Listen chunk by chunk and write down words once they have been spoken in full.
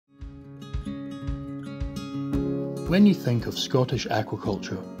When you think of Scottish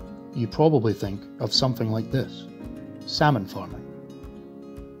aquaculture, you probably think of something like this: salmon farming.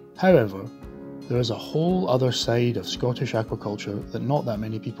 However, there is a whole other side of Scottish aquaculture that not that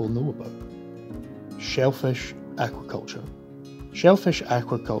many people know about: shellfish aquaculture. Shellfish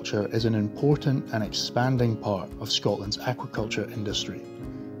aquaculture is an important and expanding part of Scotland's aquaculture industry,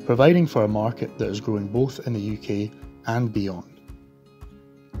 providing for a market that is growing both in the UK and beyond.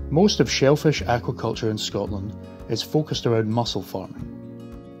 Most of shellfish aquaculture in Scotland is focused around mussel farming.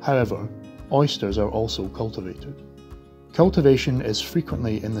 However, oysters are also cultivated. Cultivation is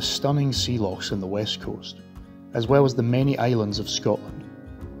frequently in the stunning sea lochs in the west coast, as well as the many islands of Scotland.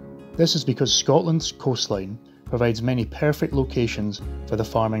 This is because Scotland's coastline provides many perfect locations for the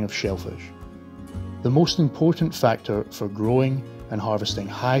farming of shellfish. The most important factor for growing and harvesting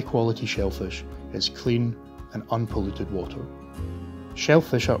high-quality shellfish is clean and unpolluted water.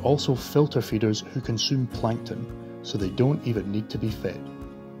 Shellfish are also filter feeders who consume plankton, so they don't even need to be fed.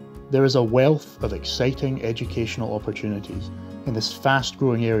 There is a wealth of exciting educational opportunities in this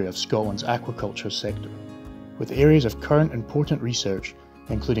fast-growing area of Scotland's aquaculture sector, with areas of current important research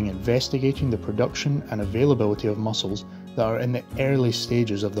including investigating the production and availability of mussels that are in the early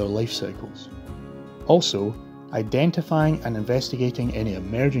stages of their life cycles. Also, identifying and investigating any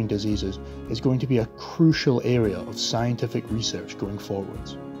emerging diseases is going to be a crucial area of scientific research going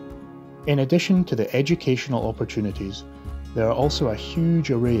forwards. In addition to the educational opportunities, there are also a huge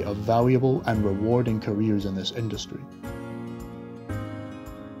array of valuable and rewarding careers in this industry.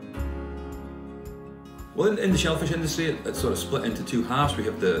 Well, in the shellfish industry, it's sort of split into two halves. We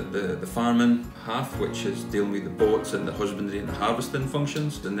have the farming half, which is dealing with the boats and the husbandry and the harvesting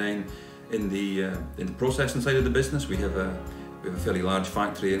functions, and then in the processing side of the business, we have a fairly large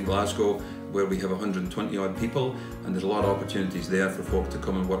factory in Glasgow where we have 120 odd people, and there's a lot of opportunities there for folk to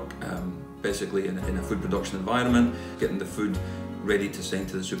come and work basically in a food production environment, getting the food ready to send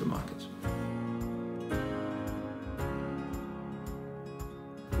to the supermarkets.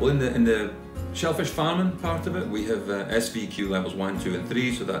 Well, in the shellfish farming part of it, we have SVQ levels 1, 2 and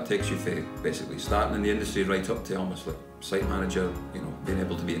 3, so that takes you from basically starting in the industry right up to almost like site manager, being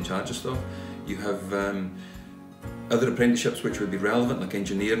able to be in charge of stuff. You have other apprenticeships which would be relevant, like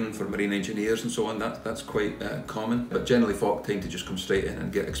engineering for marine engineers and so on. That's quite common, but generally folk tend to just come straight in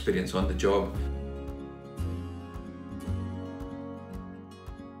and get experience on the job.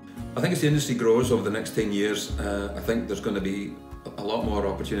 I think as the industry grows over the next 10 years, I think there's going to be a lot more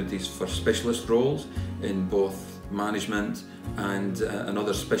opportunities for specialist roles in both management and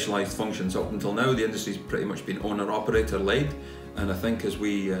other specialised functions. Up until now, the industry's pretty much been owner-operator led, and I think as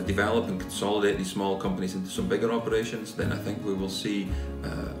we develop and consolidate these small companies into some bigger operations, then I think we will see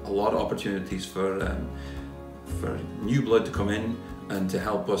a lot of opportunities for new blood to come in and to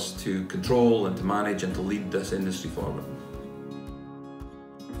help us to control and to manage and to lead this industry forward.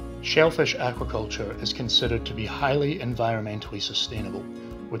 Shellfish aquaculture is considered to be highly environmentally sustainable,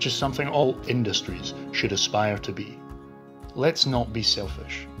 which is something all industries should aspire to be. Let's not be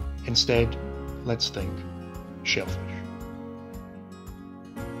selfish. Instead, let's think shellfish.